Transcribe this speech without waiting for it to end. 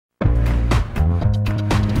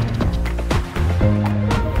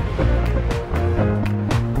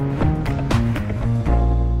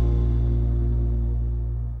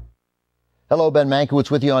Hello, Ben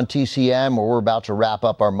Mankiewicz with you on TCM, where we're about to wrap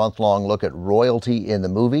up our month-long look at royalty in the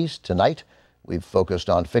movies. Tonight, we've focused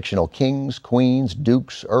on fictional kings, queens,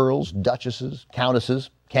 dukes, earls, duchesses, countesses.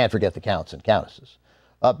 Can't forget the counts and countesses.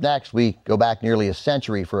 Up next, we go back nearly a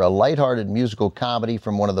century for a lighthearted musical comedy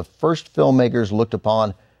from one of the first filmmakers looked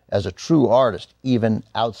upon as a true artist, even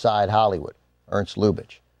outside Hollywood, Ernst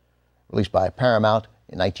Lubitsch. Released by Paramount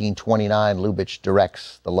in 1929, Lubitsch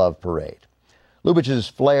directs The Love Parade. Lubitsch's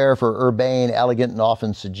flair for urbane, elegant, and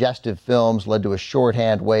often suggestive films led to a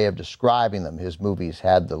shorthand way of describing them. His movies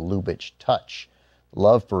had the Lubitsch touch. The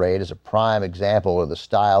Love Parade is a prime example of the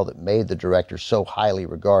style that made the director so highly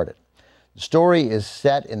regarded. The story is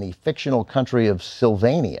set in the fictional country of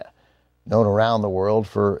Sylvania, known around the world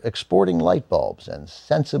for exporting light bulbs and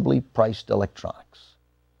sensibly priced electronics.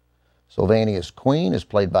 Sylvania's queen is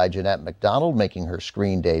played by Jeanette MacDonald, making her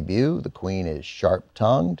screen debut. The queen is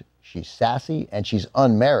sharp-tongued, she's sassy, and she's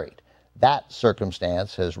unmarried. That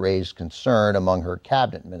circumstance has raised concern among her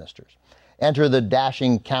cabinet ministers. Enter the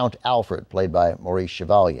dashing Count Alfred, played by Maurice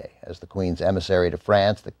Chevalier. As the Queen's emissary to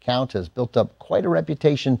France, the Count has built up quite a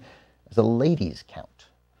reputation as a ladies' count.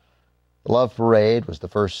 The Love Parade was the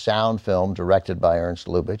first sound film directed by Ernst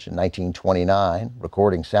Lubitsch in 1929.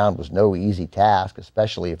 Recording sound was no easy task,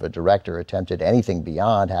 especially if a director attempted anything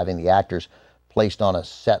beyond having the actors placed on a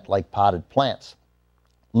set like potted plants.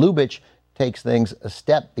 Lubitsch takes things a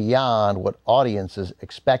step beyond what audiences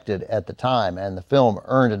expected at the time, and the film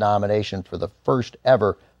earned a nomination for the first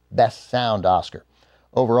ever Best Sound Oscar.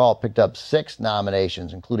 Overall, it picked up 6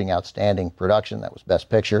 nominations, including Outstanding Production, that was Best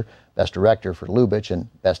Picture, Best Director for Lubitsch, and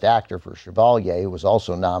Best Actor for Chevalier, who was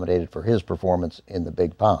also nominated for his performance in The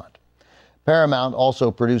Big Pond. Paramount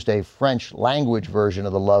also produced a French-language version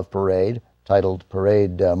of The Love Parade, titled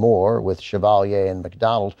Parade d'Amour, with Chevalier and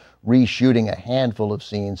MacDonald reshooting a handful of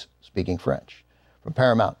scenes speaking French. From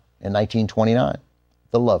Paramount in 1929,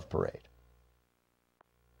 The Love Parade.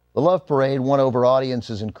 The Love Parade won over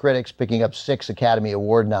audiences and critics, picking up 6 Academy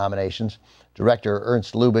Award nominations. Director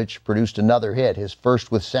Ernst Lubitsch produced another hit, his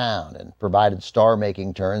first with sound, and provided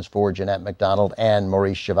star-making turns for Jeanette MacDonald and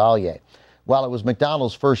Maurice Chevalier. While it was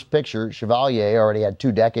MacDonald's first picture, Chevalier already had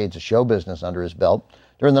 2 decades of show business under his belt.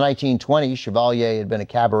 During the 1920s, Chevalier had been a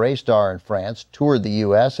cabaret star in France, toured the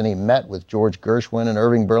U.S., and he met with George Gershwin and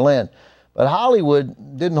Irving Berlin. But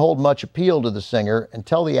Hollywood didn't hold much appeal to the singer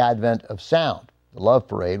until the advent of sound. The Love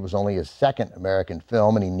Parade was only his second American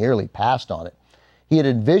film, and he nearly passed on it. He had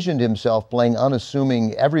envisioned himself playing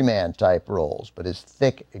unassuming everyman-type roles, but his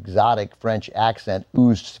thick, exotic French accent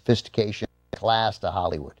oozed sophistication and class to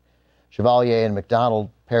Hollywood. Chevalier and MacDonald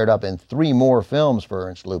paired up in 3 more films for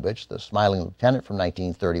Ernst Lubitsch: The Smiling Lieutenant from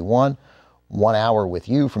 1931, 1 Hour with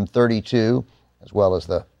You from 1932, as well as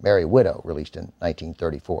The Merry Widow, released in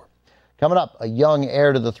 1934. Coming up, a young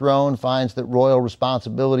heir to the throne finds that royal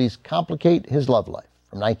responsibilities complicate his love life.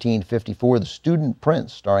 From 1954, The Student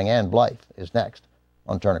Prince, starring Anne Blyth, is next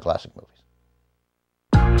on Turner Classic Movies.